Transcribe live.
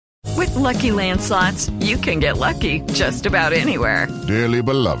With Lucky Land Slots, you can get lucky just about anywhere. Dearly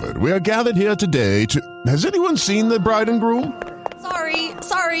beloved, we are gathered here today to... Has anyone seen the bride and groom?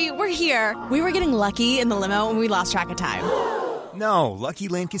 Sorry, we're here. We were getting lucky in the limo and we lost track of time. No, Lucky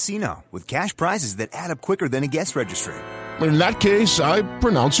Land Casino, with cash prizes that add up quicker than a guest registry. In that case, I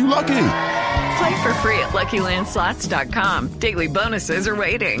pronounce you lucky. Play for free at LuckyLandSlots.com. Daily bonuses are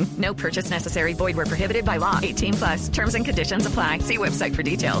waiting. No purchase necessary. Void where prohibited by law. 18+. Terms and conditions apply. See website for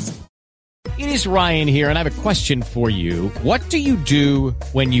details. It is Ryan here, and I have a question for you. What do you do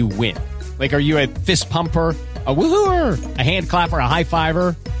when you win? Like, are you a fist pumper, a woohooer, a hand clapper, a high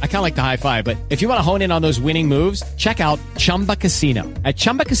fiver? I kind of like the high five, but if you want to hone in on those winning moves, check out Chumba Casino. At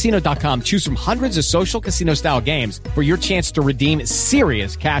ChumbaCasino.com, choose from hundreds of social casino-style games for your chance to redeem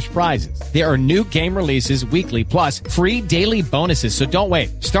serious cash prizes. There are new game releases weekly, plus free daily bonuses, so don't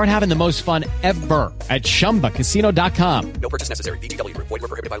wait. Start having the most fun ever at ChumbaCasino.com. No purchase necessary. VGW. Void were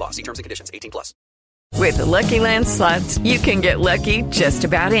prohibited by law. See terms and conditions. 18+. With the Lucky Land Slots, you can get lucky just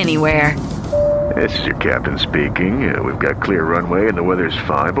about anywhere. This is your captain speaking. We've got clear runway and the weather's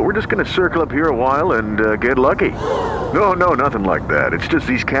fine, but we're just going to circle up here a while and get lucky. No, nothing like that. It's just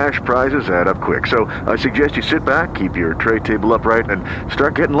these cash prizes add up quick. So I suggest you sit back, keep your tray table upright, and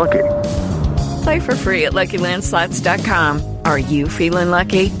start getting lucky. Play for free at LuckyLandSlots.com. Are you feeling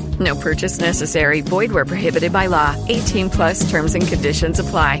lucky? No purchase necessary. Void where prohibited by law. 18+ terms and conditions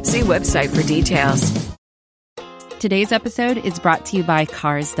apply. See website for details. Today's episode is brought to you by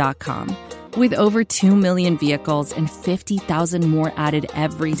Cars.com. With over 2 million vehicles and 50,000 more added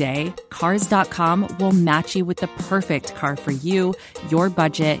every day, Cars.com will match you with the perfect car for you, your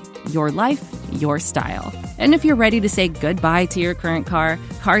budget, your life, your style. And if you're ready to say goodbye to your current car,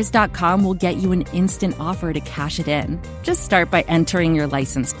 Cars.com will get you an instant offer to cash it in. Just start by entering your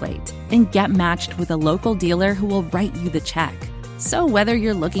license plate and get matched with a local dealer who will write you the check. So whether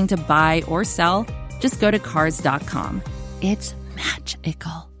you're looking to buy or sell, just go to Cars.com. It's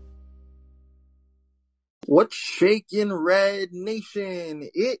magical. What's shaking, Red Nation?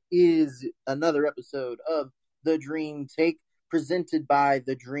 It is another episode of The Dream Take, presented by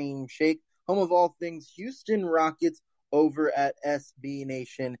The Dream Shake, home of all things Houston Rockets over at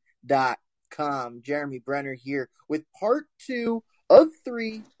SBNation.com. Jeremy Brenner here with part 2 of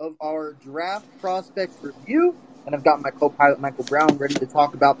 3 of our draft prospect review, and I've got my co-pilot Michael Brown ready to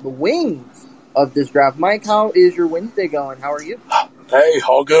talk about the wings of this draft. Mike, how is your Wednesday going? How are you? Hey,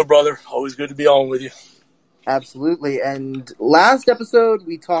 all good, brother. Always good to be on with you. Absolutely. And last episode,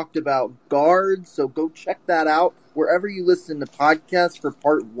 we talked about guards, so go check that out wherever you listen to podcasts for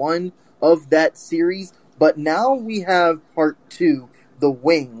part 1 of that series. But now we have part 2, the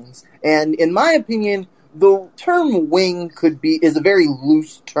wings. And in my opinion, the term wing is a very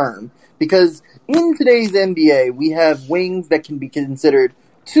loose term, because in today's NBA, we have wings that can be considered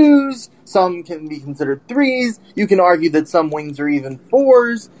 2s, some can be considered 3s, you can argue that some wings are even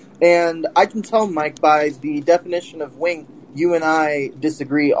 4s, and I can tell, Mike, by the definition of wing, you and I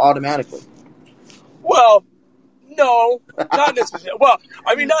disagree automatically. Well, no, not necessarily. Well,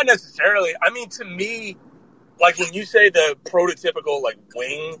 I mean, not necessarily. I mean, to me, like when you say the prototypical like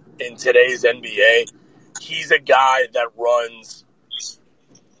wing in today's NBA, he's a guy that runs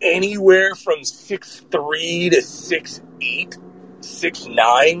anywhere from 6'3" to 6'8",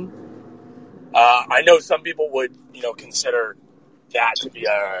 6'9". I know some people would, consider that to be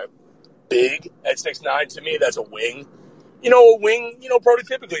a big at 6'9". To me, that's a wing. A wing,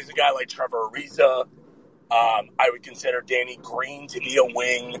 prototypically is a guy like Trevor Ariza. I would consider Danny Green to be a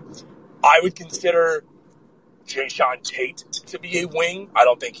wing. I would consider Jayshawn Tate to be a wing. I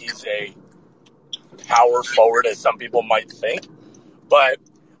don't think he's a power forward as some people might think. But,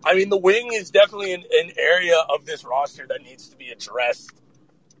 I mean, the wing is definitely an area of this roster that needs to be addressed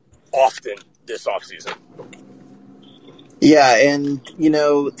often this offseason. Yeah, and,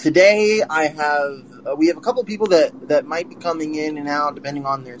 today we have a couple people that might be coming in and out depending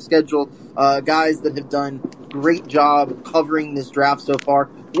on their schedule, guys that have done a great job covering this draft so far.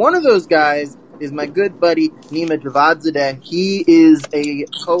 One of those guys is my good buddy, Nima Javadzadeh. He is a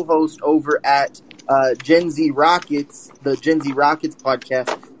co-host over at Gen Z Rockets, the Gen Z Rockets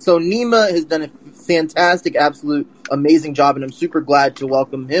podcast. So Nima has done a fantastic, absolute, amazing job, and I'm super glad to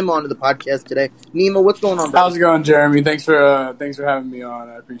welcome him onto the podcast today. Nima, what's going on, brother? How's it going, Jeremy? Thanks for having me on.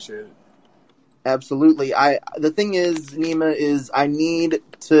 I appreciate it. Absolutely. The thing is, Nima, is I need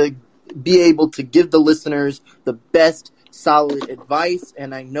to be able to give the listeners the best solid advice,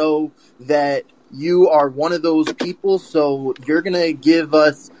 and I know that you are one of those people, so you're going to give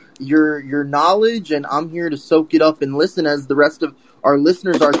us your knowledge, and I'm here to soak it up and listen as the rest of our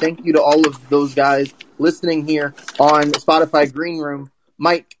listeners are. Thank you to all of those guys listening here on Spotify Green Room.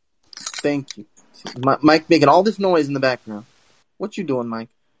 Mike, Thank you. Mike making all this noise in the background. What you doing, Mike?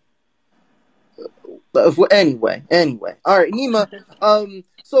 Anyway. All right, Nima.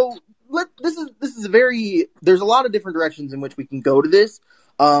 So this is a very. There's a lot of different directions in which we can go to this.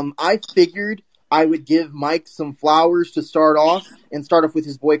 I figured I would give Mike some flowers to start off with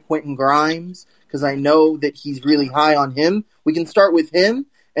his boy Quentin Grimes, because I know that he's really high on him. We can start with him,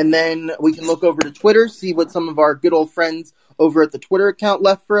 and then we can look over to Twitter, see what some of our good old friends over at the Twitter account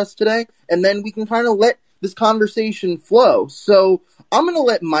left for us today, and then we can kind of let this conversation flow. So I'm going to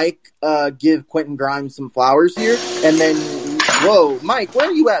let Mike give Quentin Grimes some flowers here, and then, whoa, Mike, where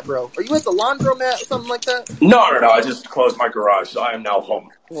are you at, bro? Are you at the laundromat or something like that? No. I just closed my garage, so I am now home.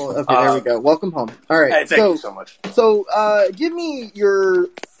 Well, okay, there we go. Welcome home. All right. Hey, thank you so much. So give me your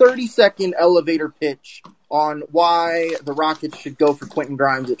 30-second elevator pitch on why the Rockets should go for Quentin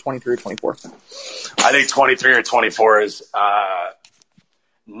Grimes at 23 or 24. I think 23 or 24 is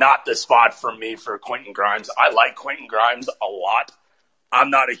not the spot for me for Quentin Grimes. I like Quentin Grimes a lot. I'm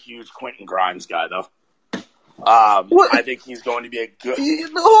not a huge Quentin Grimes guy, though. I think he's going to be a good...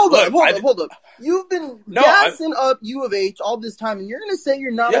 Hold up. You've been gassing up U of H all this time, and you're going to say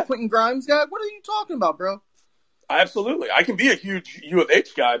you're not a Quentin Grimes guy? What are you talking about, bro? Absolutely. I can be a huge U of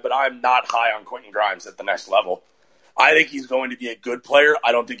H guy, but I'm not high on Quentin Grimes at the next level. I think he's going to be a good player.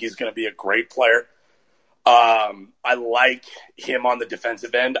 I don't think he's going to be a great player. I like him on the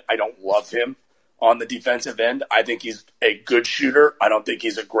defensive end. I don't love him on the defensive end. I think he's a good shooter. I don't think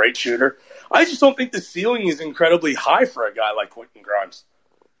he's a great shooter. I just don't think the ceiling is incredibly high for a guy like Quentin Grimes.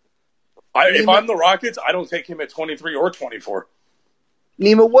 If I'm the Rockets, I don't take him at 23 or 24.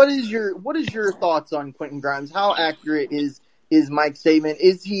 Nima, what is your thoughts on Quentin Grimes? How accurate is Mike's statement?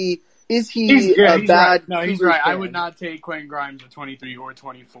 Is he bad? Right. No, he's right. I would not take Quentin Grimes at 23 or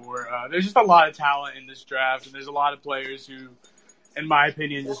 24. There's just a lot of talent in this draft, and there's a lot of players who, in my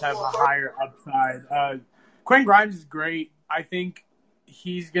opinion, just have a higher upside. Quentin Grimes is great. I think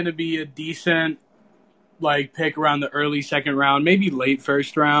he's going to be a decent pick around the early second round, maybe late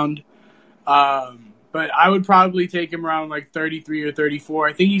first round. But I would probably take him around 33 or 34.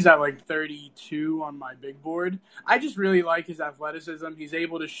 I think he's at 32 on my big board. I just really like his athleticism. He's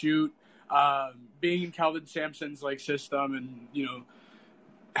able to shoot. Being in Kelvin Sampson's system and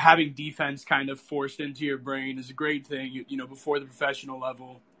having defense kind of forced into your brain is a great thing. Before the professional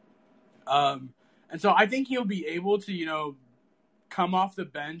level. And so I think he'll be able to come off the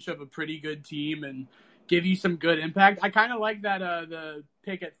bench of a pretty good team and give you some good impact. I kind of like that the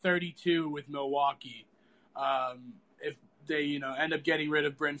pick at 32 with Milwaukee. If they end up getting rid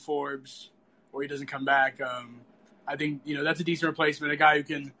of Bryn Forbes or he doesn't come back, I think that's a decent replacement. A guy who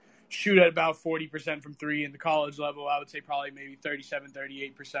can shoot at about 40% from three in the college level. I would say probably maybe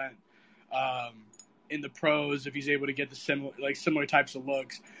 37-38% in the pros if he's able to get the similar types of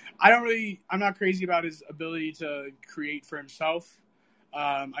looks. I'm not crazy about his ability to create for himself.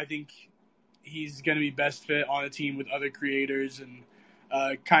 I think he's going to be best fit on a team with other creators and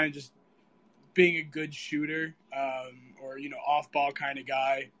kind of just being a good shooter or off-ball kind of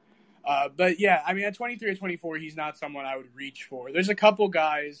guy. But yeah, I mean, at 23 or 24, he's not someone I would reach for. There's a couple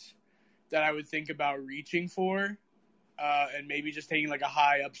guys that I would think about reaching for and maybe just taking a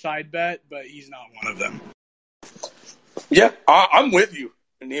high upside bet, but he's not one of them. Yeah, I'm with you,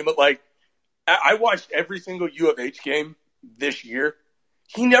 Nima. I watched every single U of H game this year.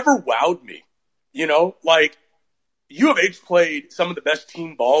 He never wowed me. U of H played some of the best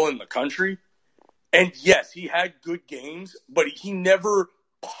team ball in the country. And yes, he had good games, but he never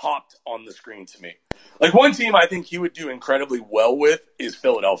popped on the screen to me. One team I think he would do incredibly well with is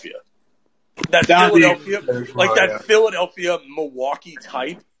Philadelphia. That Philadelphia Milwaukee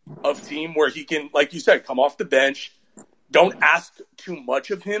type of team where he can, like you said, come off the bench. Don't ask too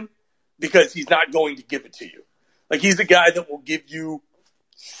much of him because he's not going to give it to you. He's a guy that will give you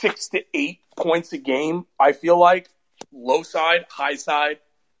 6 to 8 points a game, I feel like. Low side, high side,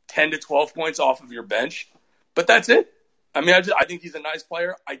 10 to 12 points off of your bench. But that's it. I mean, I think he's a nice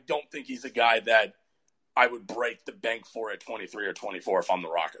player. I don't think he's a guy that I would break the bank for at 23 or 24 if I'm the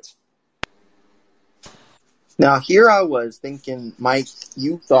Rockets. Now, here I was thinking, Mike,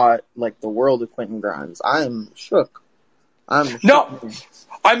 you thought the world of Quentin Grimes. I'm shook. No,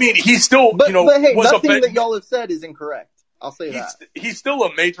 I mean, he's still, but hey, nothing that y'all have said is incorrect. I'll say that. He's still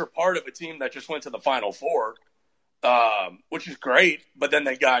a major part of a team that just went to the Final Four, which is great, but then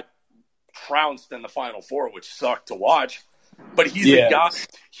they got trounced in the Final Four, which sucked to watch. But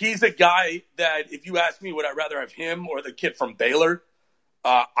he's a guy that, if you ask me, would I rather have him or the kid from Baylor?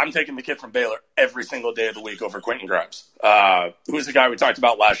 I'm taking the kid from Baylor every single day of the week over Quentin Grimes. Who's the guy we talked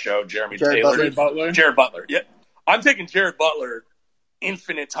about last show? Jared Butler. Yeah. I'm taking Jared Butler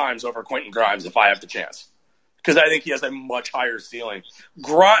infinite times over Quentin Grimes if I have the chance, because I think he has a much higher ceiling.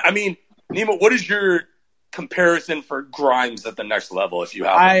 Nima, what is your comparison for Grimes at the next level if you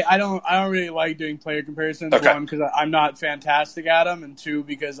have one? I don't really like doing player comparisons. Okay. One, because I'm not fantastic at them, and two,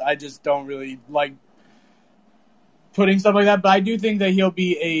 because I just don't really like putting stuff like that. But I do think that he'll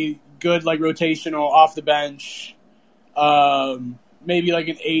be a good rotational off the bench, maybe like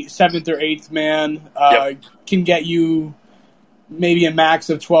an 7th or 8th man. Can get you maybe a max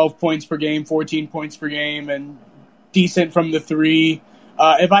of 12 points per game, 14 points per game, and decent from the 3.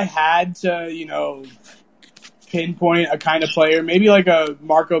 If I had to, pinpoint a kind of player, maybe like a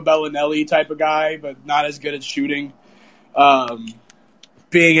Marco Bellinelli type of guy, but not as good at shooting.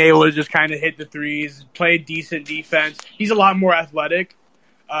 Being able to just kind of hit the threes, play decent defense. He's a lot more athletic,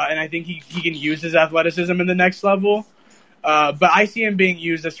 and I think he can use his athleticism in the next level. But I see him being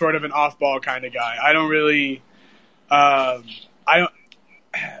used as sort of an off-ball kind of guy. I don't really, I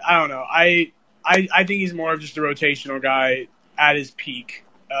don't know. I think he's more of just a rotational guy at his peak.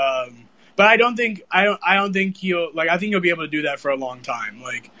 But I don't think he'll I think he'll be able to do that for a long time.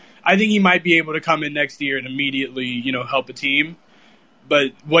 I think he might be able to come in next year and immediately, help a team.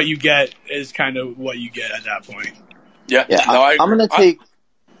 But what you get is kind of what you get at that point. Yeah. No, I'm gonna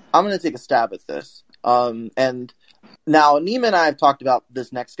take a stab at this. And now Nima and I have talked about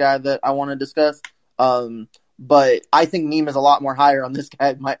this next guy that I want to discuss. But I think Nima's a lot more higher on this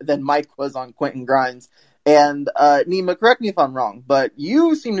guy than Mike was on Quentin Grimes. And Nima, correct me if I'm wrong, but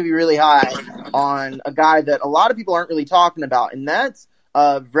you seem to be really high on a guy that a lot of people aren't really talking about, and that's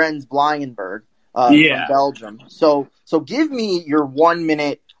Vrens Blijenberg from Belgium. So give me your 1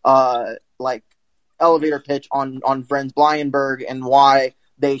 minute elevator pitch on Vrens Blijenberg and why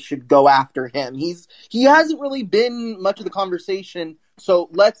they should go after him. He hasn't really been much of the conversation, so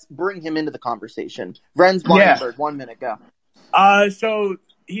let's bring him into the conversation. Vrens Blijenberg, 1 minute, go. So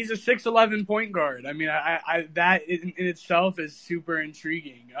he's a 6'11" point guard. I mean, I that in itself is super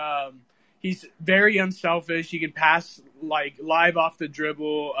intriguing. He's very unselfish. He can pass live off the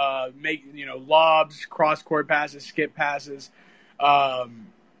dribble, make lobs, cross court passes, skip passes.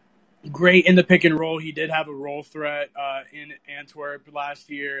 Great in the pick and roll. He did have a roll threat in Antwerp last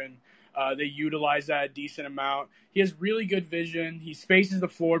year, and they utilized that a decent amount. He has really good vision. He spaces the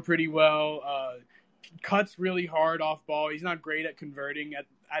floor pretty well. Cuts really hard off ball. He's not great at converting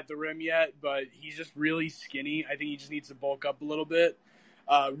at the rim yet, but he's just really skinny. I think he just needs to bulk up a little bit.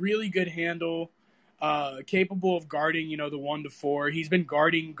 Really good handle. Capable of guarding, the 1 to 4. He's been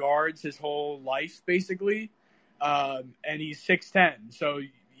guarding guards his whole life, basically. And he's 6'10", so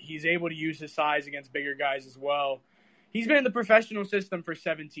he's able to use his size against bigger guys as well. He's been in the professional system for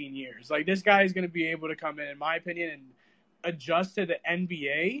 17 years. This guy is going to be able to come in my opinion, and adjust to the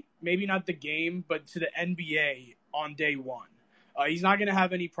NBA, maybe not the game, but to the NBA on day one. He's not going to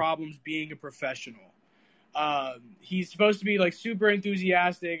have any problems being a professional. He's supposed to be super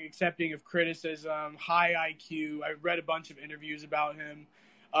enthusiastic, accepting of criticism, high IQ. I read a bunch of interviews about him.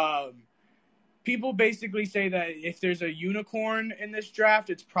 People basically say that if there's a unicorn in this draft,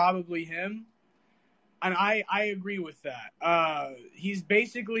 it's probably him. And I agree with that. He's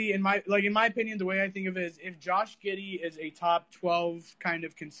basically, in my opinion, the way I think of it is if Josh Giddey is a top 12 kind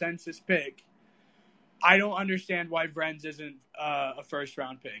of consensus pick, I don't understand why Vrens isn't a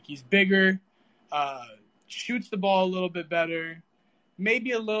first-round pick. He's bigger, shoots the ball a little bit better,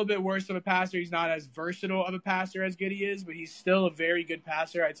 maybe a little bit worse of a passer. He's not as versatile of a passer as Giddey is, but he's still a very good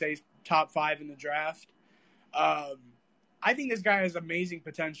passer. I'd say he's top 5 in the draft. I think this guy has amazing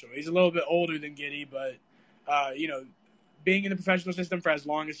potential. He's a little bit older than Giddey, but being in the professional system for as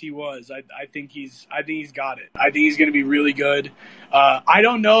long as he was, I think he's got it. I think he's going to be really good. I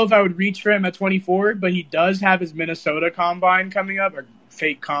don't know if I would reach for him at 24, but he does have his Minnesota combine coming up, or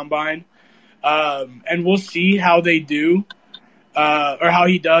fake combine, and we'll see how they do, or how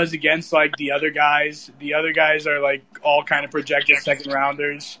he does against the other guys. The other guys are all kind of projected second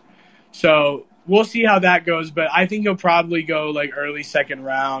rounders, so we'll see how that goes. But I think he'll probably go early second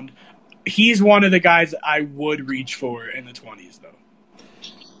round. He's one of the guys I would reach for in the 20s, though.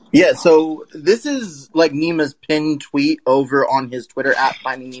 Yeah, so this is Nima's pinned tweet over on his Twitter at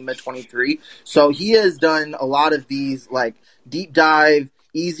FindingNima23. So he has done a lot of these deep dive,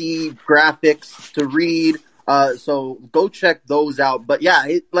 easy graphics to read. So go check those out. But yeah,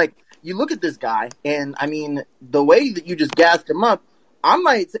 you look at this guy, and I mean the way that you just gassed him up, I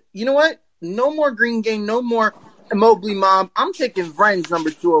might say, you know what? No more Green Game, no more Mobley Mob. I'm taking Vrens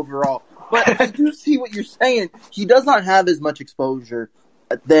number 2 overall. But I do see what you're saying. He does not have as much exposure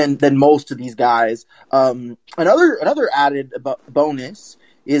than most of these guys. Another added bonus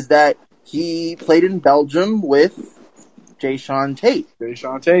is that he played in Belgium with Jayshawn Tate.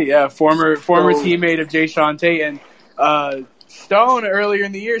 Jayshawn Tate, yeah, former teammate of Jayshawn Tate, and Stone earlier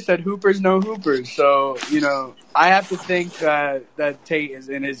in the year said Hoopers no Hoopers. So I have to think that Tate is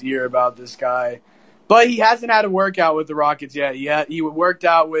in his ear about this guy, but he hasn't had a workout with the Rockets yet. He worked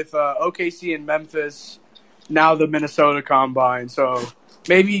out with OKC and Memphis, now the Minnesota Combine. So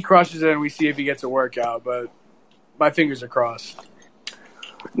maybe he crushes it and we see if he gets a workout. But my fingers are crossed.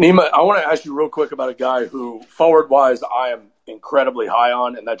 Nima, I want to ask you real quick about a guy who, forward-wise, I am incredibly high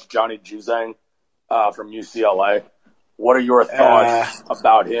on, and that's Johnny Juzang from UCLA. What are your thoughts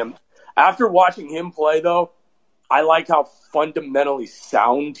about him? After watching him play, though, I like how fundamentally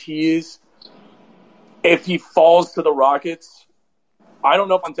sound he is. If he falls to the Rockets, I don't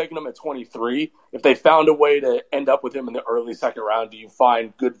know if I'm taking him at 23. If they found a way to end up with him in the early second round, do you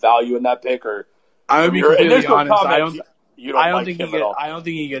find good value in that pick? Or I would be completely honest. I don't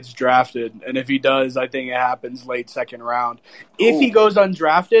think he gets drafted, and if he does, I think it happens late second round. If he goes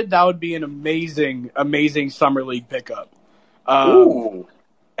undrafted, that would be an amazing summer league pickup.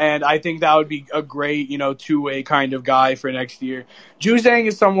 And I think that would be a great, two-way kind of guy for next year. Juzang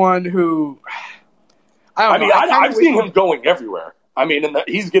is someone who I've seen him going everywhere. I mean,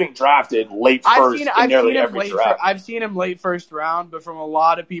 he's getting drafted late first in nearly every draft. I've seen him late first round, but from a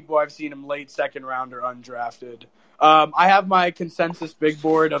lot of people, I've seen him late second round or undrafted. I have my consensus big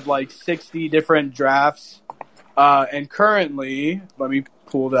board of like 60 different drafts, and currently, let me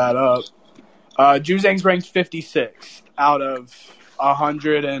pull that up. Juzang's ranked 56th out of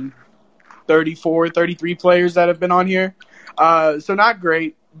 33 players that have been on here. So not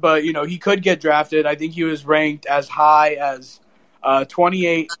great, but he could get drafted. I think he was ranked as high as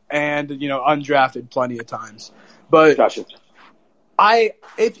 28 and undrafted plenty of times. But gotcha.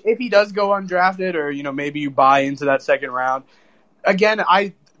 If he does go undrafted, or maybe you buy into that second round, again,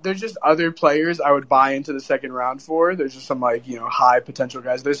 there's just other players I would buy into the second round for. There's just some high potential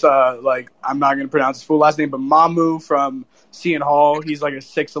guys. There's I'm not going to pronounce his full last name, but Mamu from Seton Hall. He's like a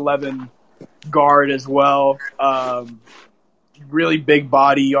 6'11" guard as well. Really big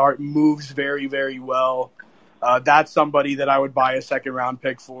body, moves very, very well. That's somebody that I would buy a second round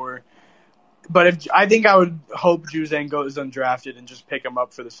pick for. But I think I would hope Juzang goes undrafted and just pick him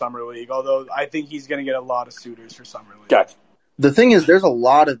up for the summer league. Although I think he's going to get a lot of suitors for summer league. Gotcha. The thing is, there's a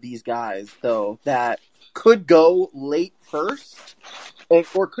lot of these guys though that could go late first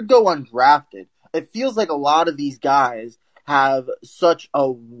or could go undrafted. It feels like a lot of these guys have such a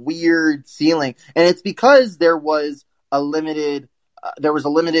weird ceiling, and it's because there was a limited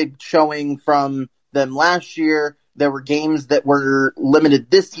showing from them last year. There were games that were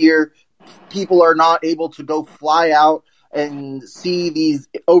limited this year. People are not able to go fly out and see these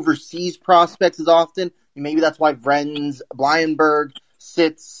overseas prospects as often. Maybe that's why Vrenz Blyenberg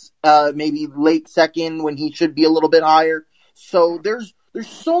sits maybe late second when he should be a little bit higher. So there's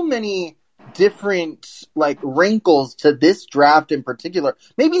so many different wrinkles to this draft in particular.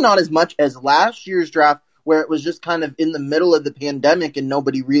 Maybe not as much as last year's draft, where it was just kind of in the middle of the pandemic and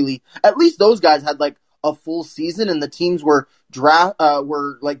nobody really, at least those guys had a full season and the teams were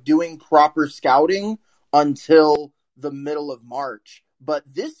doing proper scouting until the middle of March. But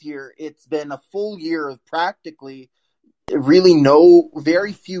this year, it's been a full year of practically really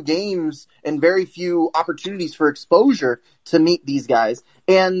very few games and very few opportunities for exposure to meet these guys.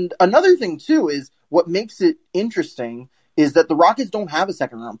 And another thing too is what makes it interesting is that the Rockets don't have a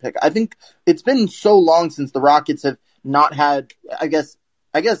second round pick. I think it's been so long since the Rockets have not had, I guess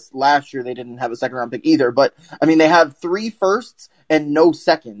last year they didn't have a second round pick either, but I mean, they have 3 firsts and no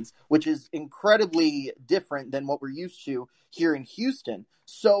seconds, which is incredibly different than what we're used to here in Houston.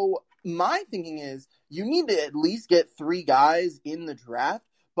 So my thinking is you need to at least get 3 guys in the draft,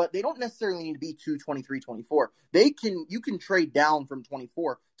 but they don't necessarily need to be 2, 23, 24. You can trade down from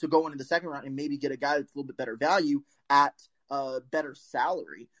 24 to go into the second round and maybe get a guy that's a little bit better value at a better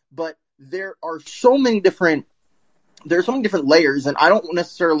salary. But there are so many different layers, and I don't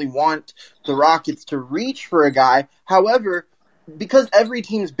necessarily want the Rockets to reach for a guy. However, because every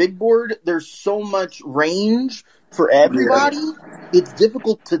team's big board, there's so much range for everybody, it's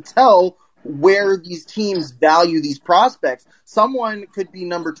difficult to tell where these teams value these prospects. Someone could be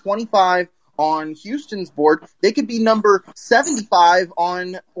number 25 on Houston's board. They could be number 75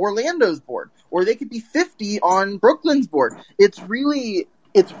 on Orlando's board, or they could be 50 on Brooklyn's board. It's really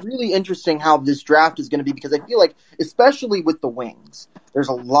interesting how this draft is going to be, because I feel like, especially with the wings, there's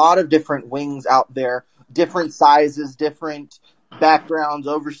a lot of different wings out there, different sizes, different backgrounds,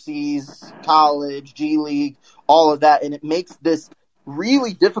 overseas, college, G League, all of that, and it makes this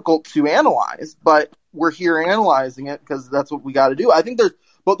really difficult to analyze, but we're here analyzing it because that's what we got to do. I think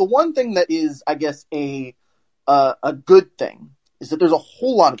but the one thing that is, I guess, a a good thing is that there's a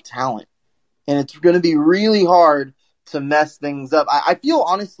whole lot of talent, and it's going to be really hard to mess things up. I feel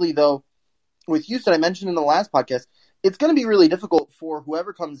honestly, though, with Houston, I mentioned in the last podcast, it's going to be really difficult for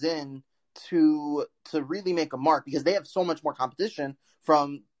whoever comes in to really make a mark because they have so much more competition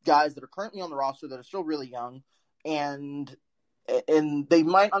from guys that are currently on the roster that are still really young, and they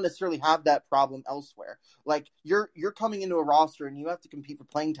might not necessarily have that problem elsewhere. Like you're coming into a roster and you have to compete for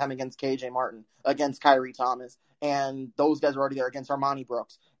playing time against KJ Martin, against Kyrie Thomas, and those guys are already there against Armani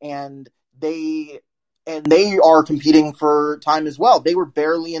Brooks, and they are competing for time as well. They were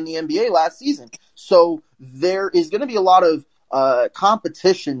barely in the NBA last season, so there is going to be a lot of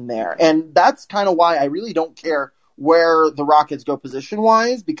competition there, and that's kind of why I really don't care where the Rockets go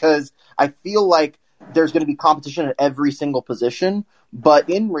position-wise, because I feel like there's going to be competition at every single position, but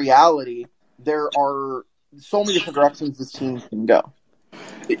in reality, there are so many different directions this team can go.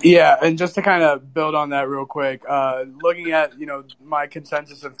 Yeah, and just to kind of build on that real quick, looking at, my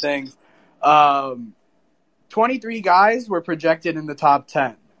consensus of things, 23 guys were projected in the top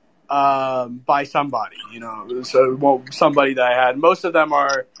 10 by somebody, somebody that I had. Most of them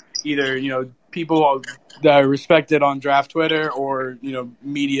are either, people that are respected on draft Twitter or,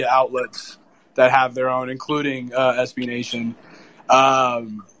 media outlets that have their own, including SB Nation.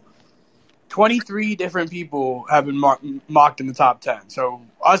 23 different people have been mocked in the top 10. So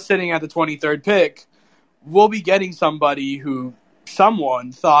us sitting at the 23rd pick, we'll be getting somebody who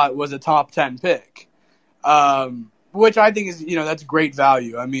someone thought was a top 10 pick, which I think is, that's great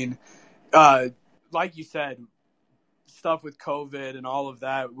value. I mean, like you said, stuff with COVID and all of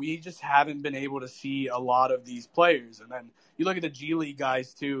that, we just haven't been able to see a lot of these players. And then you look at the G League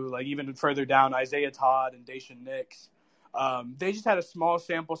guys too, like even further down, Isaiah Todd and Dacian Nix. They just had a small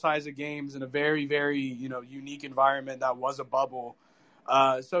sample size of games in a very, very, unique environment that was a bubble.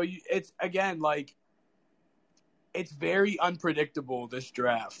 It's again, like, it's very unpredictable, this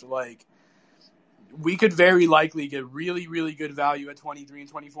draft. Like, we could very likely get really, really good value at 23 and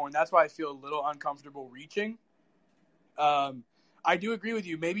 24, and that's why I feel a little uncomfortable reaching. I do agree with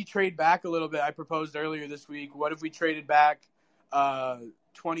you. Maybe trade back a little bit. I proposed earlier this week, what if we traded back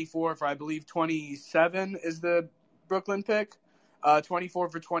 24 for, I believe, 27 is the Brooklyn pick, 24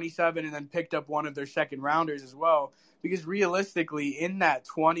 for 27, and then picked up one of their second rounders as well. Because realistically, in that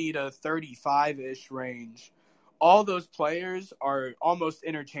 20 to 35-ish range, all those players are almost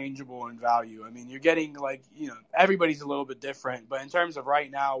interchangeable in value. I mean, you're getting everybody's a little bit different, but in terms of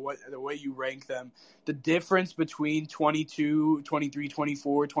right now, the way you rank them, the difference between 22, 23,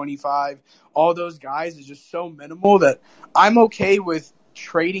 24, 25, all those guys is just so minimal that I'm okay with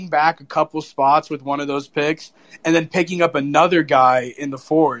trading back a couple spots with one of those picks and then picking up another guy in the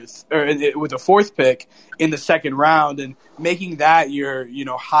fourth or with a fourth pick in the second round and making that your,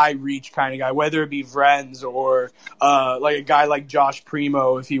 high reach kind of guy, whether it be Vrenz or like a guy like Josh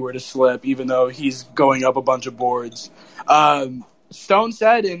Primo if he were to slip, even though he's going up a bunch of boards. Stone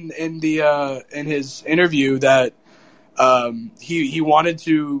said in his interview that he wanted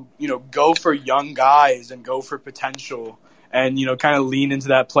to, go for young guys and go for potential and, kind of lean into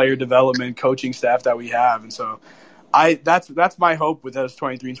that player development coaching staff that we have. And so that's my hope with those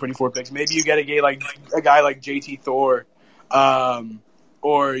 23 and 24 picks. Maybe you get a guy like JT Thor,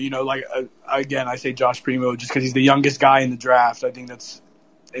 or, again, I say Josh Primo just because he's the youngest guy in the draft. I think that's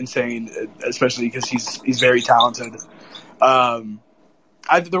insane, especially because he's very talented. The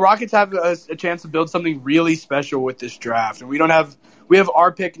Rockets have a chance to build something really special with this draft, and we have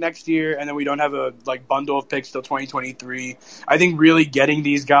our pick next year, and then we don't have a bundle of picks till 2023. I think really getting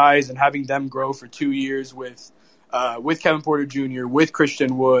these guys and having them grow for 2 years with Kevin Porter Jr., with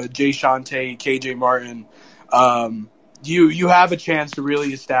Christian Wood, Jayshawn Tate, KJ Martin, you have a chance to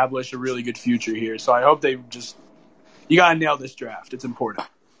really establish a really good future here. So I hope you gotta nail this draft. It's important.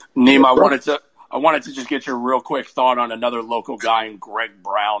 Neem, I wanted to just get your real quick thought on another local guy, Greg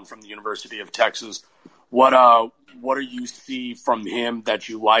Brown from the University of Texas. What do you see from him that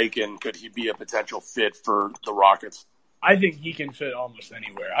you like, and could he be a potential fit for the Rockets? I think he can fit almost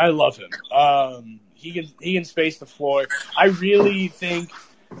anywhere. I love him. He can space the floor. I really think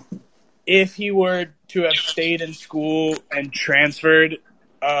if he were to have stayed in school and transferred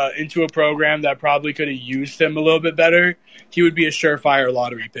into a program that probably could have used him a little bit better, he would be a surefire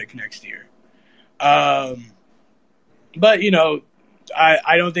lottery pick next year. But,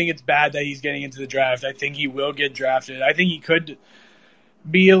 I don't think it's bad that he's getting into the draft. I think he will get drafted. I think he could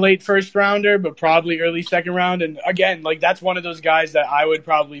be a late first rounder, but probably early second round. And again, that's one of those guys that I would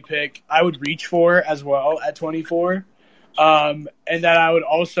probably pick. I would reach for as well at 24. And then I would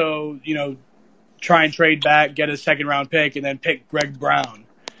also, try and trade back, get a second round pick, and then pick Greg Brown.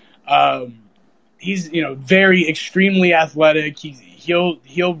 he's very extremely athletic.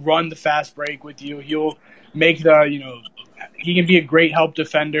 He'll run the fast break with you. He'll make he can be a great help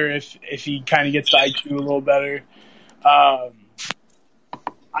defender if he kind of gets the IQ a little better.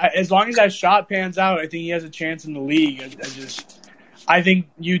 As long as that shot pans out, I think he has a chance in the league. I think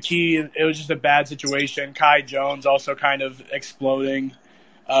UT, it was just a bad situation. Kai Jones also kind of exploding,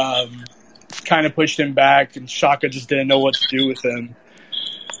 kind of pushed him back, and Shaka just didn't know what to do with him.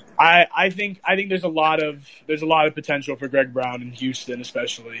 I think there's a lot of potential for Greg Brown in Houston,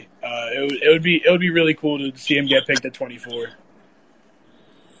 especially. It would be really cool to see him get picked at 24.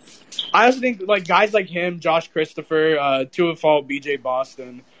 I also think guys like him, Josh Christopher, Tua Fault, BJ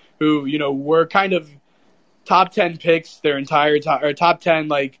Boston, who were kind of top 10 picks their entire time, or top 10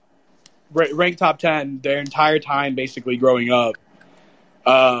 ranked top 10 their entire time, basically growing up,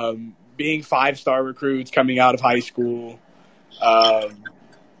 being 5-star recruits coming out of high school.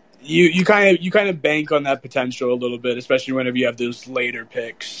 You kind of bank on that potential a little bit, especially whenever you have those later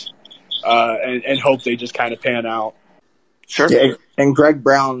picks, and hope they just kind of pan out. Sure. Yeah, and Greg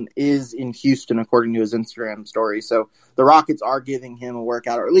Brown is in Houston, according to his Instagram story. So the Rockets are giving him a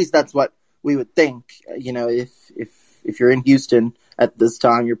workout, or at least that's what we would think. If you're in Houston at this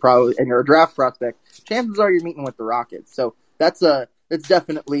time, and you're a draft prospect, chances are you're meeting with the Rockets. So that's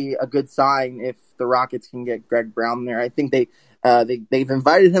definitely a good sign if the Rockets can get Greg Brown there. I think they've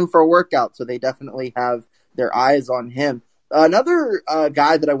invited him for a workout, so they definitely have their eyes on him. Another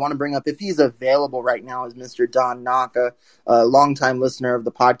guy that I want to bring up, if he's available right now, is Mr. Don Naka, a longtime listener of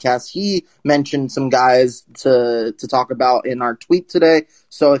the podcast. He mentioned some guys to talk about in our tweet today.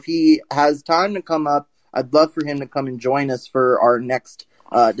 So if he has time to come up, I'd love for him to come and join us for our next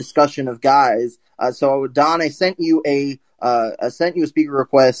discussion of guys. So Don, I sent you a speaker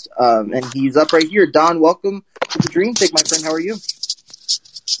request, and he's up right here. Don, welcome to the Dream Take, my friend. How are you?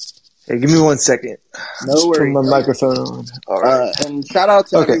 Hey, give me 1 second. No worries. Turn my microphone on. All right. And shout out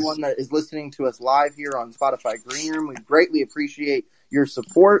to everyone that is listening to us live here on Spotify Green Room. We greatly appreciate your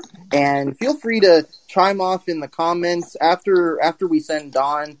support. And feel free to chime off in the comments after we send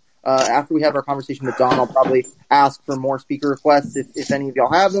Don. After we have our conversation with Don, I'll probably ask for more speaker requests if any of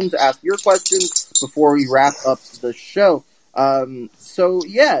y'all have them, to ask your questions before we wrap up the show. So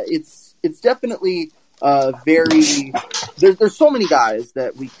yeah, it's definitely there's so many guys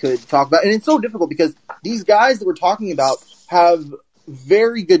that we could talk about, and it's so difficult because these guys that we're talking about have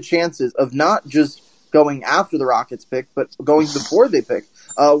very good chances of not just going after the Rockets pick, but going before they pick.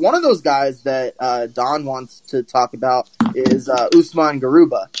 One of those guys that Don wants to talk about is Usman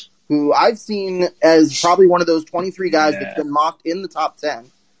Garuba, who I've seen as probably one of those 23 guys that's been mocked in the top 10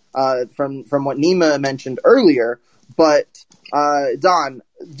 from what Nima mentioned earlier. But Don,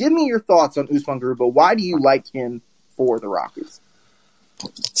 give me your thoughts on Usman Garuba. Why do you like him for the Rockets?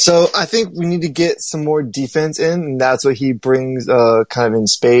 So I think we need to get some more defense in, and that's what he brings kind of in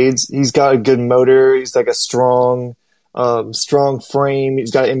spades. He's got a good motor. He's like a strong frame.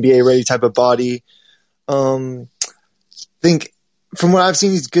 He's got an NBA-ready type of body. I think from what I've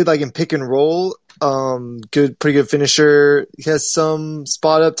seen, he's good in pick and roll. Pretty good finisher. He has some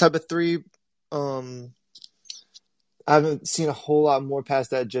spot-up type of three. I haven't seen a whole lot more past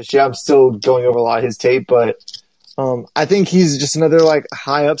that just yet. I'm still going over a lot of his tape, but I think he's just another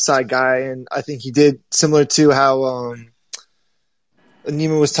high upside guy, and I think he did similar to how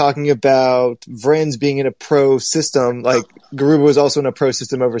Nima was talking about Vrenz being in a pro system. Garuba was also in a pro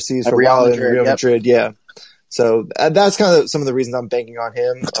system overseas for a while in Real Madrid. Yeah, so that's kind of some of the reasons I'm banking on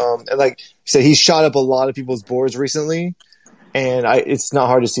him. And like you said, he's shot up a lot of people's boards recently, and it's not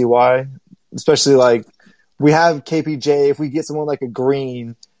hard to see why. Especially we have KPJ. If we get someone like a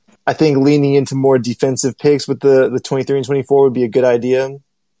Green, I think leaning into more defensive picks with the 23 and 24 would be a good idea.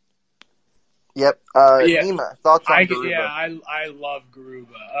 Yep. Nima, thoughts on Garuba? Yeah, I love Garuba.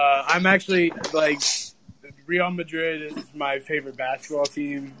 I'm actually Real Madrid is my favorite basketball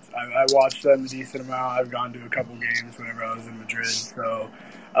team. I watched them a decent amount. I've gone to a couple games whenever I was in Madrid. So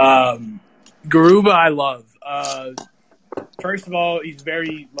Garuba I love. First of all, he's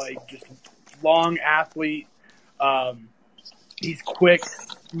very just long athlete. He's quick,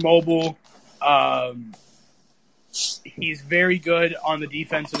 mobile. He's very good on the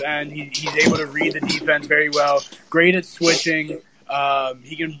defensive end. He's able to read the defense very well. Great at switching.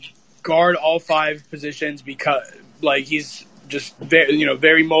 He can guard all 5 positions because he's just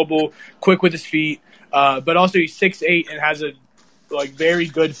very mobile, quick with his feet. But also he's 6'8" and has a very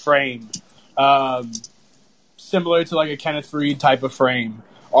good frame, similar to a Kenneth Faried type of frame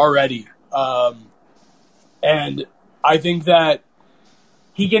already. And I think that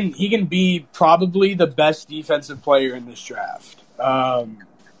he can be probably the best defensive player in this draft.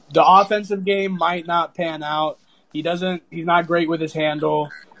 the offensive game might not pan out. He's not great with his handle.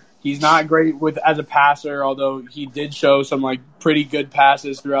 He's not great as a passer, although he did show some like pretty good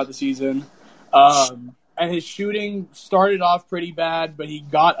passes throughout the season. And his shooting started off pretty bad, but he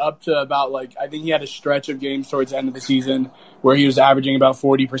got up to about I think he had a stretch of games towards the end of the season where he was averaging about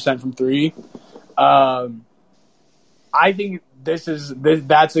 40% from three. I think that's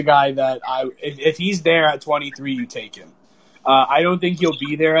a guy that if he's there at 23, you take him. I don't think he'll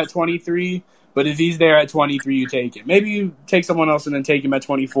be there at 23, but if he's there at 23, you take him. Maybe you take someone else and then take him at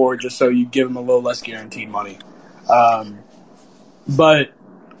 24 just so you give him a little less guaranteed money. But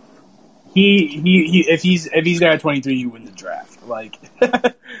if he's there at 23, you win the draft.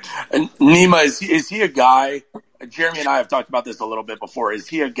 And Nima, is he a guy? Jeremy and I have talked about this a little bit before. Is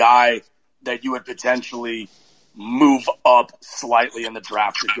he a guy that you would potentially move up slightly in the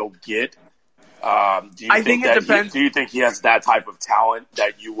draft to go get? I think it depends. Do you think he has that type of talent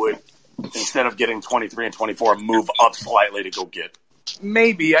that you would, instead of getting 23 and 24, move up slightly to go get?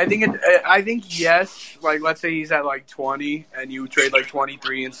 Maybe. I think yes. Let's say he's at 20 and you trade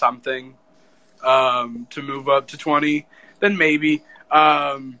 23 and something to move up to 20, then maybe.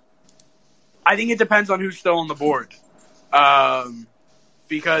 I think it depends on who's still on the board.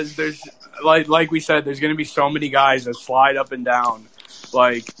 Because there's like we said, there's going to be so many guys that slide up and down.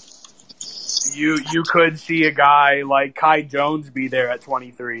 You could see a guy like Kai Jones be there at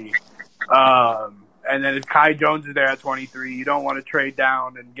 23. And then if Kai Jones is there at 23, you don't want to trade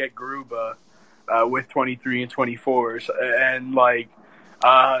down and get Garuba with 23 and 24s. And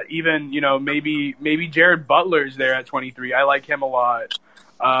even, maybe Jared Butler's there at 23. I like him a lot.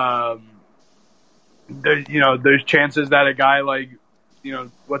 There's chances that a guy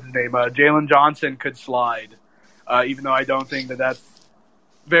what's his name? Jalen Johnson could slide. Even though I don't think that's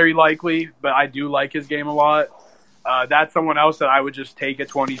very likely, but I do like his game a lot. That's someone else that I would just take at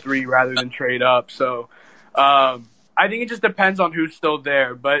 23 rather than trade up. So I think it just depends on who's still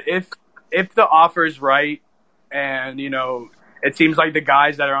there. But if the offer's right and, it seems like the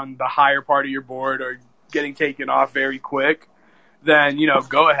guys that are on the higher part of your board are getting taken off very quick, then,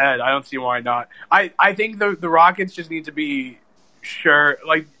 go ahead. I don't see why not. I think the Rockets just need to be sure.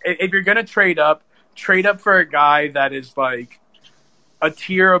 If you're going to trade up for a guy that is a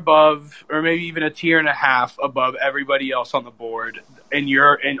tier above, or maybe even a tier and a half above everybody else on the board, on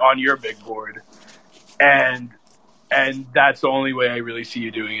your big board, and that's the only way I really see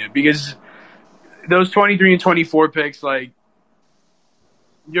you doing it, because those 23 and 24 picks,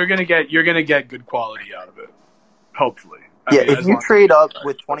 you're gonna get good quality out of it, hopefully. If you trade up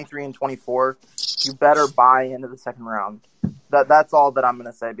with 23 and 24, you better buy into the second round. That's all that I'm going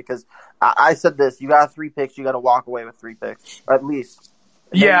to say, because I said this: you got 3 picks, you got to walk away with 3 picks, or at least.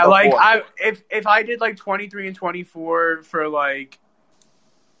 Yeah, if I did 23 and 24 for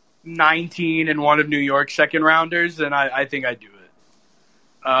 19 and one of New York's second rounders, then I think I'd do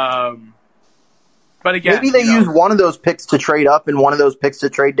it. But again, maybe they use one of those picks to trade up and one of those picks to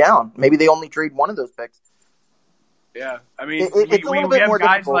trade down. Maybe they only trade one of those picks. Yeah, I mean, it's a little bit more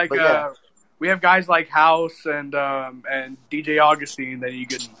guys difficult, we have guys like House and DJ Augustine that you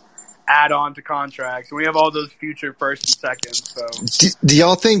can add on to contracts, and we have all those future first and seconds. So, do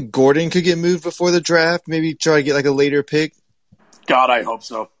y'all think Gordon could get moved before the draft? Maybe try to get a later pick. God, I hope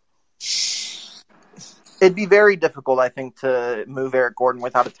so. It'd be very difficult, I think, to move Eric Gordon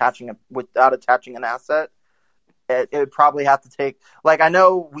without attaching an asset. It would probably have to take. I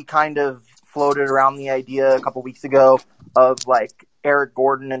know we kind of floated around the idea a couple weeks ago of Eric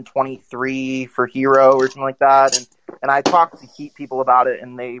Gordon and 23 for Hero or something like that, and I talked to Heat people about it,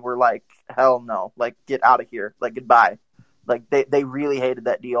 and they were like, "Hell no! Get out of here! Goodbye!" They really hated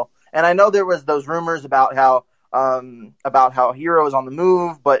that deal. And I know there was those rumors about how Hero is on the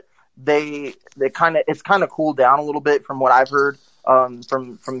move, but it's kind of cooled down a little bit from what I've heard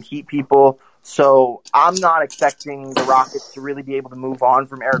from Heat people. So I'm not expecting the Rockets to really be able to move on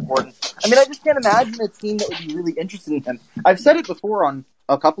from Eric Gordon. I mean, I just can't imagine a team that would be really interested in him. I've said it before on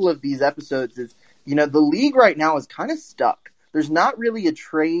a couple of these episodes is, the league right now is kind of stuck. There's not really a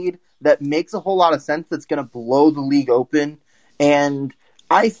trade that makes a whole lot of sense that's going to blow the league open. And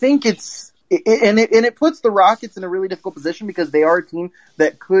I think it puts the Rockets in a really difficult position, because they are a team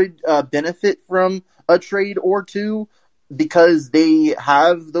that could benefit from a trade or two, because they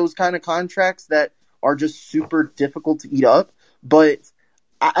have those kind of contracts that are just super difficult to eat up. But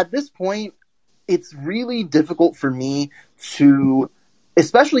at this point, it's really difficult for me to,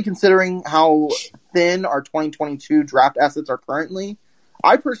 especially considering how thin our 2022 draft assets are currently.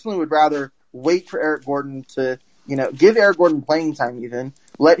 I personally would rather wait for Eric Gordon to, give Eric Gordon playing time even,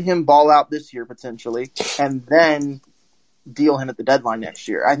 let him ball out this year potentially, and then deal him at the deadline next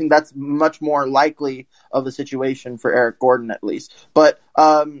year. I think that's much more likely of a situation for Eric Gordon, at least. But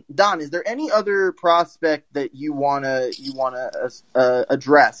Don, is there any other prospect that you wanna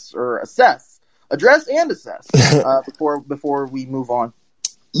address or assess before we move on?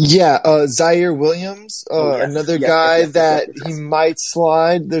 Yeah, Zaire Williams, another guy that he might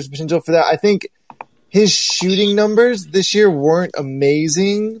slide. There's potential for that. I think his shooting numbers this year weren't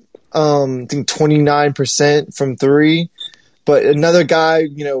amazing. I think 29% from three. But another guy,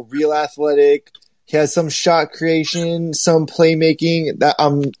 real athletic. He has some shot creation, some playmaking. That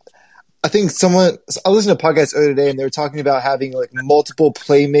I think I listened to a podcast the other day, and they were talking about having like multiple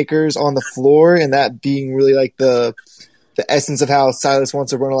playmakers on the floor, and that being really like the essence of how Silas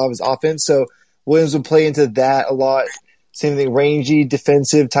wants to run a lot of his offense. So Williams would play into that a lot. Same thing, rangy,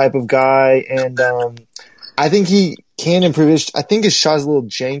 defensive type of guy, and I think he can improve. I think his shot's a little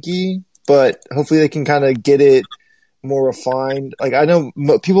janky, but hopefully they can kind of get it more refined. Like I know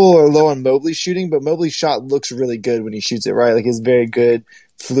people are low on Mobley's shooting, but Mobley's shot looks really good when he shoots it right. Like he's very good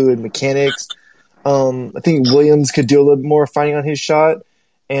fluid mechanics. I think Williams could do a little bit more refining on his shot,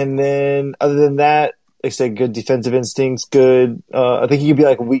 and then other than that, like I said, good defensive instincts. Good. I think he could be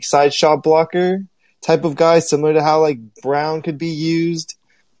like a weak side shot blocker type of guy, similar to how like Brown could be used.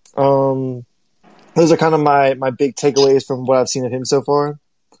 Those are kind of my big takeaways from what I've seen of him so far.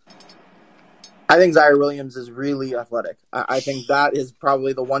 I think Zaire Williams is really athletic. I think that is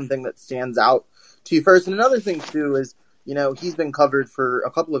probably the one thing that stands out to you first. And another thing, too, is, he's been covered for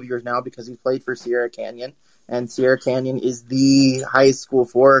a couple of years now because he played for Sierra Canyon. And Sierra Canyon is the high school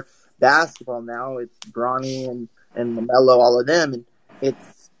for basketball now. It's Bronny and LaMelo, all of them. And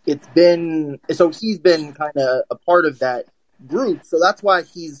he's been kind of a part of that group. So that's why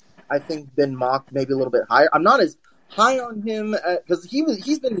he's, I think, been mocked maybe a little bit higher. I'm not as high on him because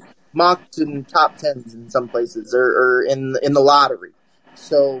he's been mocked in top tens in some places or in the lottery.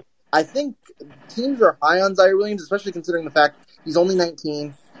 So I think teams are high on Zaire Williams, especially considering the fact he's only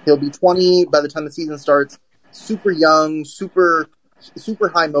 19. He'll be 20 by the time the season starts. Super young, super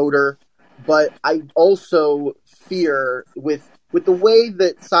high motor. But I also fear with the way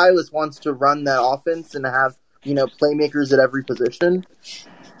that Silas wants to run that offense and have, playmakers at every position,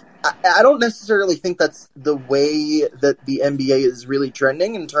 I don't necessarily think that's the way that the NBA is really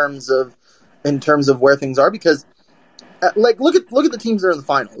trending in terms of where things are, because look at the teams that are in the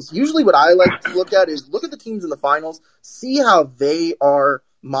finals. Usually what I like to look at is look at the teams in the finals, see how they are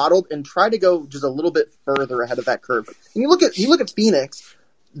modeled, and try to go just a little bit further ahead of that curve. And you look at Phoenix,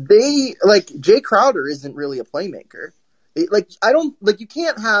 they Jay Crowder isn't really a playmaker. You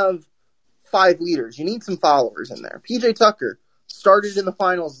can't have 5 leaders. You need some followers in there. PJ Tucker started in the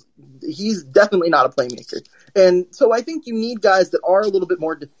finals. He's definitely not a playmaker. And so I think you need guys that are a little bit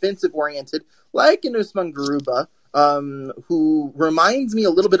more defensive oriented, like an Usman Garuba, who reminds me a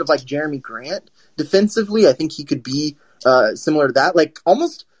little bit of like Jeremy Grant defensively. I think he could be similar to that, like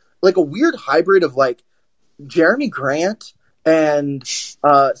almost like a weird hybrid of like Jeremy Grant and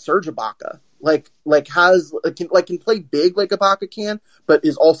Serge Ibaka. Can play big like Ibaka can, but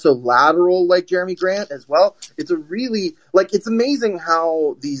is also lateral like Jeremy Grant as well. It's a really it's amazing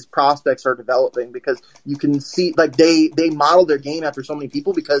how these prospects are developing, because you can see they model their game after so many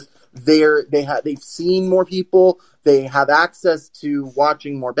people because they've seen more people, they have access to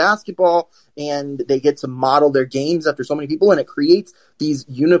watching more basketball, and they get to model their games after so many people, and it creates these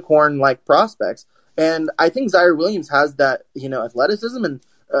unicorn like prospects. And I think Zaire Williams has that athleticism, and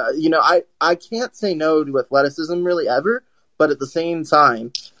I can't say no to athleticism really ever, but at the same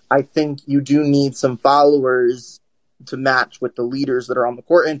time, I think you do need some followers to match with the leaders that are on the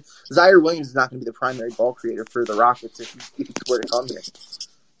court. And Zaire Williams is not going to be the primary ball creator for the Rockets if he were to come here.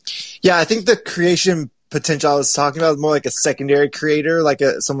 Yeah, I think the creation potential I was talking about is more like a secondary creator,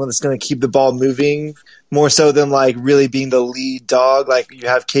 someone that's going to keep the ball moving more so than really being the lead dog. You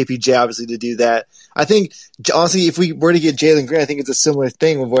have KPJ obviously to do that. I think honestly, if we were to get Jalen Green, I think it's a similar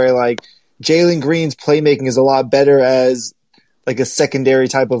thing where Jalen Green's playmaking is a lot better as a secondary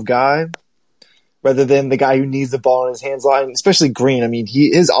type of guy rather than the guy who needs the ball in his hands a lot. And especially Green. I mean,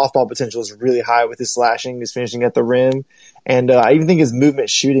 his off-ball potential is really high with his slashing, his finishing at the rim. And I even think his movement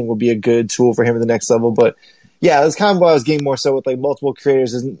shooting will be a good tool for him at the next level. But yeah, that's kind of what I was getting more so with multiple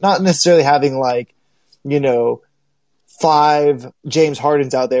creators, is not necessarily having 5 James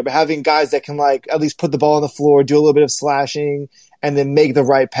Hardens out there, but having guys that can at least put the ball on the floor, do a little bit of slashing, and then make the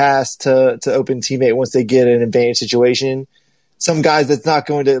right pass to open teammate once they get in an advantage situation. Some guys that's not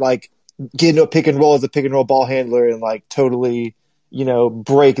going to get into a pick and roll as a pick and roll ball handler and totally,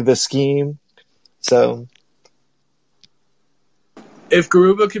 break the scheme. So if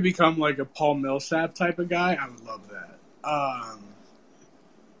Garuba could become a Paul Millsap type of guy, I would love that. I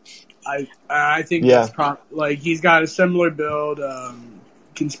think that's like he's got a similar build.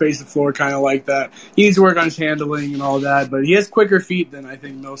 Can space the floor kind of like that. He needs to work on his handling and all that, but he has quicker feet than I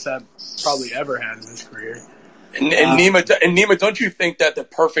think Millsap probably ever had in his career. And Nima, don't you think that the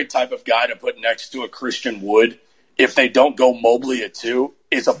perfect type of guy to put next to a Christian Wood, if they don't go Mobley at 2,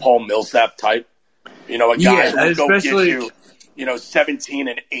 is a Paul Millsap type? You know, a guy who will go get you, 17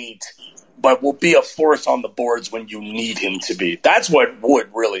 and 8, but will be a force on the boards when you need him to be. That's what Wood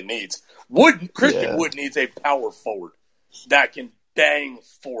really needs. Christian Wood needs a power forward that can bang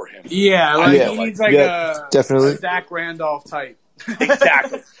for him. Yeah, he needs a Zach Randolph type.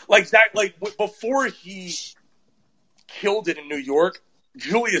 Exactly. Like before he killed it in New York,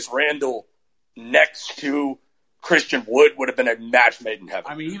 Julius Randle next to Christian Wood would have been a match made in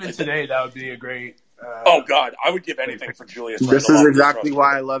heaven. I mean, even today, that would be a great... oh, God. I would give anything for Julius Randle. This is exactly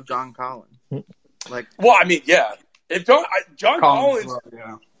why I love John Collins. Well, I mean, yeah. If John Collins...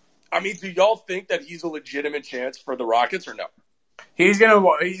 I mean, do y'all think that he's a legitimate chance for the Rockets or no? He's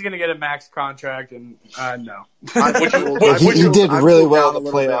gonna get a max contract, and no. He did really well in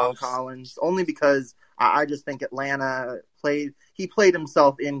the playoffs. Collins, only because I just think Atlanta played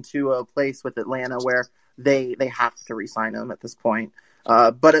himself into a place with Atlanta where they have to re-sign him at this point.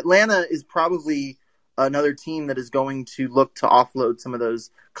 But Atlanta is probably another team that is going to look to offload some of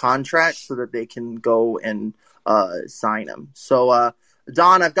those contracts so that they can go and sign him. So,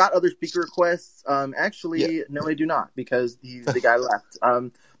 Don, I've got other speaker requests. No, I do not, because the guy left.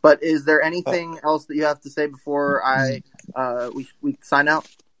 But is there anything else that you have to say before we sign out?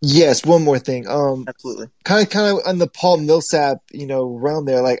 Yes, one more thing. Absolutely. Kind of on the Paul Millsap, realm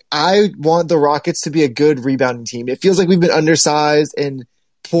there. Like, I want the Rockets to be a good rebounding team. It feels like we've been undersized and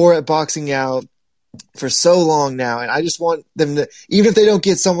poor at boxing out for so long now, and I just want them to, even if they don't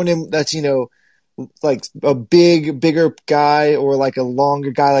get someone in that's like a bigger guy or like a longer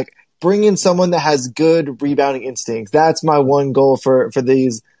guy, like bring in someone that has good rebounding instincts. That's my one goal for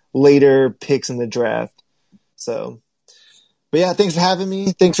these later picks in the draft. So, but yeah, thanks for having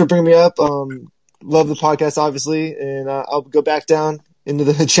me. Thanks for bringing me up. Love the podcast, obviously, and I'll go back down into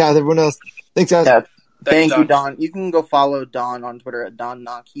the chat with everyone else. Thanks, guys. Yeah. Thank you, Don. You can go follow Don on Twitter at Don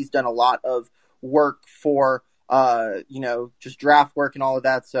Knock. He's done a lot of work for, just draft work and all of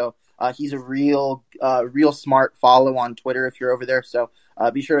that. So he's a real smart follow on Twitter if you're over there. So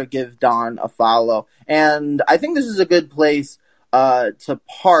be sure to give Don a follow. And I think this is a good place to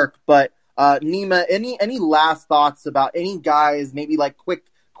park. But Nima, any last thoughts about any guys? Maybe like quick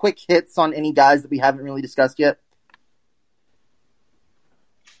hits on any guys that we haven't really discussed yet.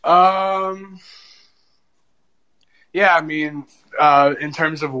 Yeah, I mean, in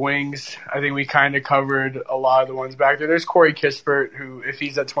terms of wings, I think we kind of covered a lot of the ones back there. There's Corey Kispert, who, if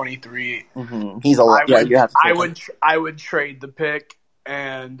he's at 23, he's a lot. You have to I would trade the pick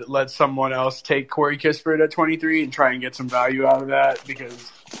and let someone else take Corey Kispert at 23 and try and get some value out of that,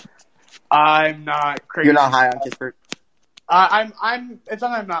 because I'm not crazy. You're not high on Kispert. It's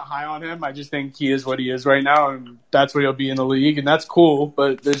not that I'm not high on him. I just think he is what he is right now, and that's what he'll be in the league, and that's cool.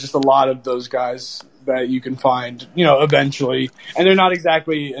 But there's just a lot of those guys that you can find, eventually, and they're not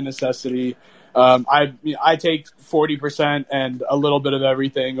exactly a necessity. I take 40% and a little bit of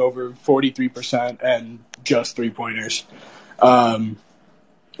everything over 43% and just 3-pointers.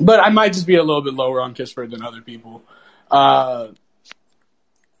 But I might just be a little bit lower on Kispert than other people. But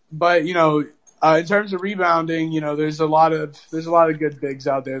in terms of rebounding, there's a lot of good bigs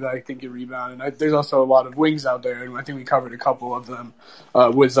out there that I think can rebound, and there's also a lot of wings out there, and I think we covered a couple of them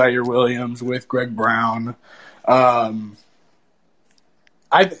with Zaire Williams, with Greg Brown. I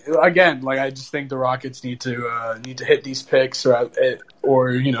just think the Rockets need to hit these picks or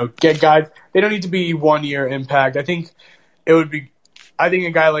get guys. They don't need to be 1-year impact. I think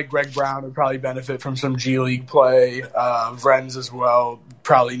a guy like Greg Brown would probably benefit from some G League play. Vrenz as well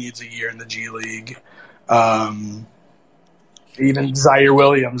probably needs a year in the G League. Even Zaire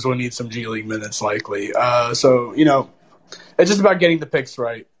Williams will need some G League minutes likely. So it's just about getting the picks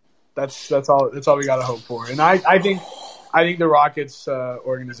right. That's all we got to hope for. And I think the Rockets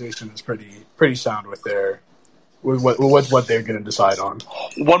organization is pretty sound with what they're going to decide on.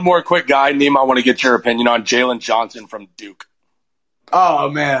 One more quick guy, Neem, I want to get your opinion on Jalen Johnson from Duke. Oh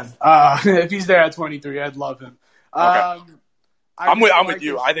man, if he's there at 23, I'd love him. Okay. I'm with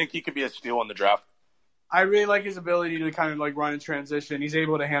you. I think he could be a steal in the draft. I really like his ability to kind of like run in transition. He's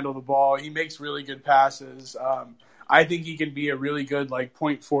able to handle the ball. He makes really good passes. I think he can be a really good like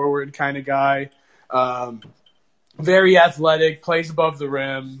point forward kind of guy. Very athletic, plays above the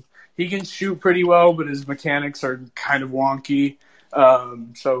rim. He can shoot pretty well, but his mechanics are kind of wonky.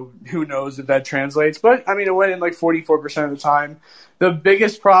 So who knows if that translates? But I mean, it went in like 44% of the time. The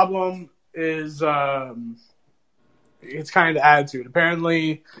biggest problem is it's kind of the attitude.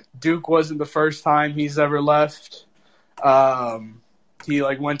 Apparently, Duke wasn't the first time he's ever left. He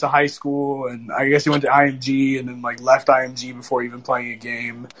like went to high school, and I guess he went to IMG, and then like left IMG before even playing a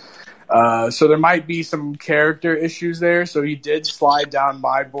game. So there might be some character issues there. So he did slide down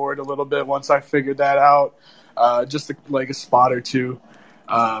my board a little bit once I figured that out, just like a spot or two.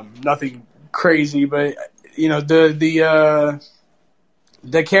 Nothing crazy, but you know the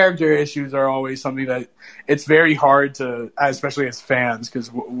character issues are always something that it's very hard to, especially as fans,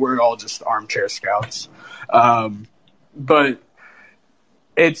 because we're all just armchair scouts. But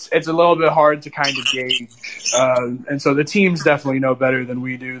it's a little bit hard to kind of gauge. And so the teams definitely know better than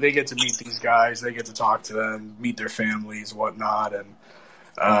we do. They get to meet these guys. They get to talk to them, meet their families, whatnot, and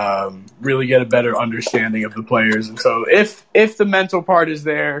really get a better understanding of the players. And so if the mental part is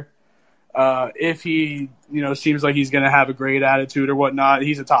there, if he, seems like he's going to have a great attitude or whatnot,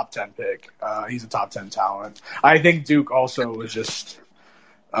 he's a top 10 pick. He's a top 10 talent. I think Duke also was just,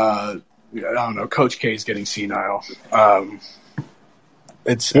 I don't know, Coach K is getting senile.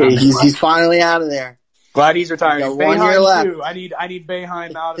 He's finally out of there. Glad he's retiring. He's got 1 year left. Too. I need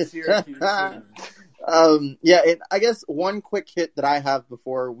Boeheim out of Syracuse. And I guess one quick hit that I have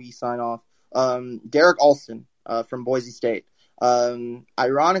before we sign off. Derek Alston from Boise State.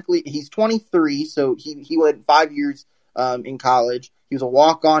 Ironically, he's 23, so he went 5 years in college. He was a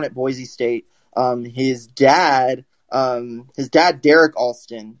walk-on at Boise State. His dad, Derek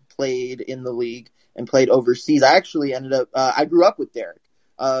Alston, played in the league and played overseas. I actually I grew up with Derek.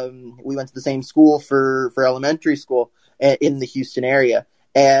 We went to the same school for elementary school in the Houston area,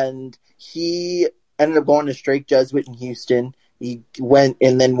 and he ended up going to Strake Jesuit in Houston. He went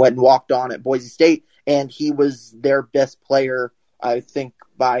and walked on at Boise State, and he was their best player, I think,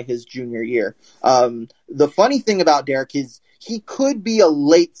 by his junior year. The funny thing about Derek is he could be a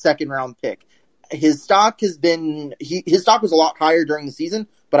late second round pick. His stock was a lot higher during the season,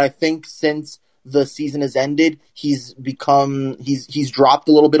 but I think since the season has ended, he's dropped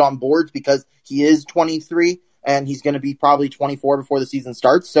a little bit on boards because he is 23 and he's going to be probably 24 before the season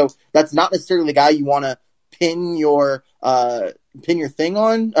starts. So that's not necessarily the guy you want to pin your thing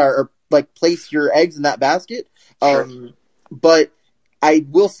on or like place your eggs in that basket. Sure. But I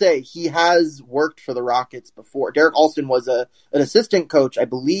will say he has worked for the Rockets before. Derek Alston was an assistant coach, I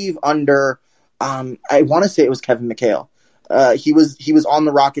believe, under I want to say it was Kevin McHale. He was on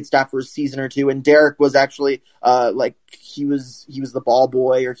the Rocket staff for a season or two, and Derek was actually he was the ball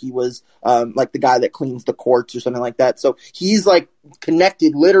boy, or he was like the guy that cleans the courts or something like that. So he's like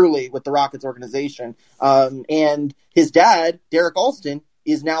connected literally with the Rockets organization. And his dad, Derek Alston,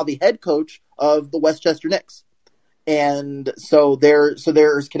 is now the head coach of the Westchester Knicks. And so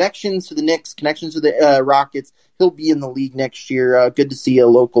there's connections to the Knicks, connections to the Rockets. He'll be in the league next year. Good to see a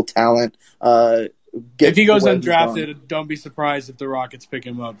local talent. If he goes undrafted, don't be surprised if the Rockets pick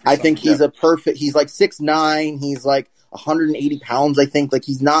him up. I think he's he's like 6'9", he's like 180 pounds, I think. Like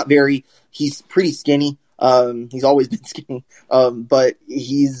he's pretty skinny. He's always been skinny. But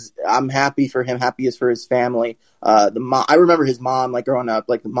I'm happy for him, happiest for his family. I remember his mom, like growing up,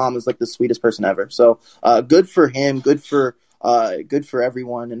 like the mom was like the sweetest person ever. So, good for him, good for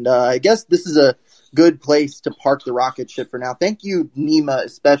everyone. And, I guess this is a good place to park the rocket ship for now. Thank you, Nima,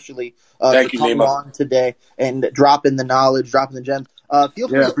 especially, for coming on today and dropping the knowledge, dropping the gems. Feel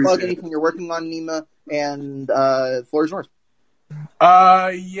free to plug anything you're working on, Nima, and, the floor is yours.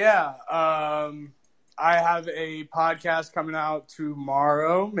 I have a podcast coming out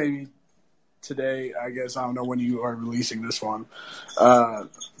tomorrow, maybe today, I guess. I don't know when you are releasing this one.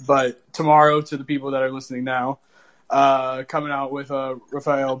 But tomorrow, to the people that are listening now, coming out with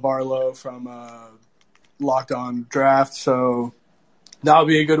Rafael Barlow from Locked On Draft. So that'll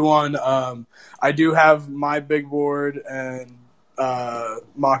be a good one. I do have my big board and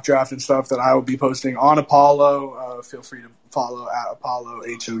mock draft and stuff that I will be posting on Apollo. Feel free to follow at Apollo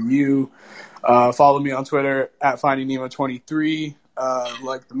HOU. Follow me on Twitter at FindingNemo23.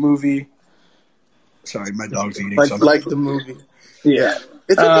 Like the movie. Sorry, my dog's eating something. Like the movie. Yeah.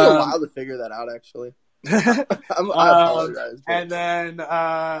 It took me a while to figure that out, actually. I apologize. And then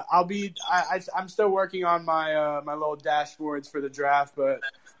I'm still working on my my little dashboards for the draft, but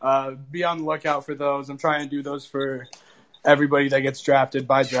be on the lookout for those. I'm trying to do those for everybody that gets drafted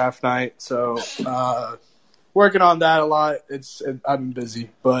by draft night. So working on that a lot. I've been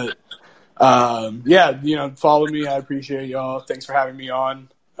busy, but follow me. I appreciate y'all. Thanks for having me on.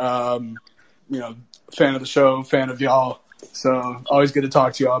 Fan of the show, fan of y'all. So always good to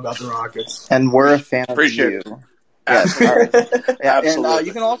talk to y'all about the Rockets. And we're a fan of you. Yes. Absolutely. And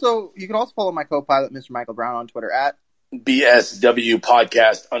you can also follow my co-pilot, Mr. Michael Brown, on Twitter at BSW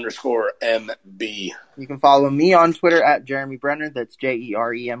Podcast _MB. You can follow me on Twitter at Jeremy Brenner. That's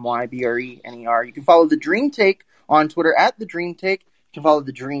JeremyBrenner. You can follow The Dream Take on Twitter at The Dream Take. You can follow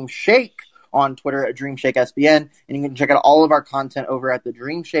The Dream Shake on Twitter at Dream Shake SBN. And you can check out all of our content over at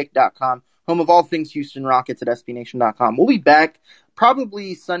thedreamshake.com, home of all things Houston Rockets at SBNation.com. We'll be back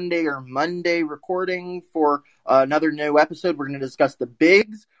probably Sunday or Monday recording for another new episode. We're going to discuss the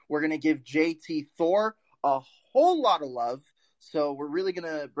bigs. We're going to give JT Thor a whole lot of love. So we're really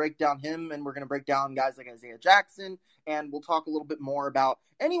going to break down him, and we're going to break down guys like Isaiah Jackson, and we'll talk a little bit more about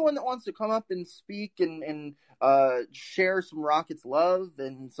anyone that wants to come up and speak and share some Rockets love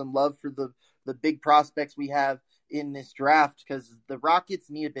and some love for the big prospects we have in this draft, because the Rockets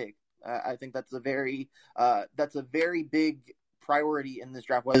need a big. I think that's a very big priority in this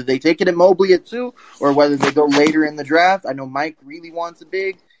draft, whether they take it at Mobley at 2 or whether they go later in the draft. I know Mike really wants a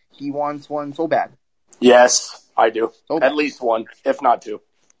big. He wants one so bad. Yes, I do. Okay. At least one, if not 2.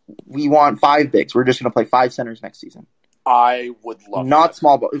 We want 5 bigs. We're just going to play 5 centers next season. I would love Not that.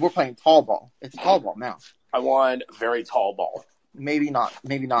 small ball. We're playing tall ball. It's tall ball now. I want very tall ball. Maybe not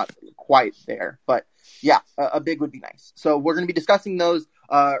quite there, but yeah, a big would be nice. So we're going to be discussing those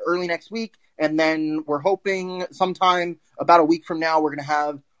early next week, and then we're hoping sometime about a week from now we're going to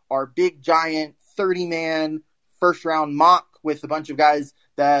have our big giant 30-man first round mock with a bunch of guys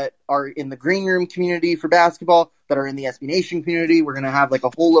that are in the green room community for basketball, that are in the SB Nation community. We're going to have like a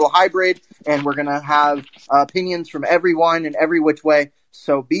whole little hybrid, and we're going to have opinions from everyone and every which way.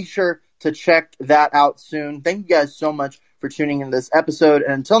 So be sure to check that out soon. Thank you guys so much for tuning in this episode.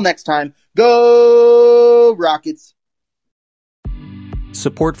 And until next time, go Rockets!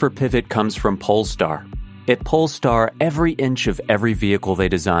 Support for Pivot comes from Polestar. At Polestar, every inch of every vehicle they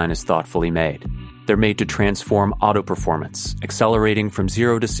design is thoughtfully made. They're made to transform auto performance, accelerating from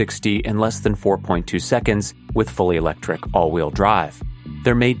 0 to 60 in less than 4.2 seconds with fully electric all-wheel drive.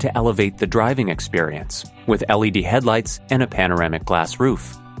 They're made to elevate the driving experience with LED headlights and a panoramic glass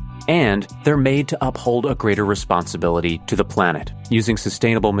roof. And they're made to uphold a greater responsibility to the planet using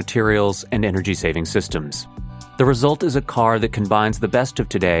sustainable materials and energy-saving systems. The result is a car that combines the best of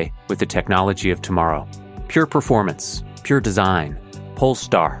today with the technology of tomorrow. Pure performance, pure design.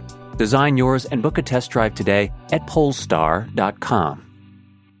 Polestar. Design yours and book a test drive today at polestar.com.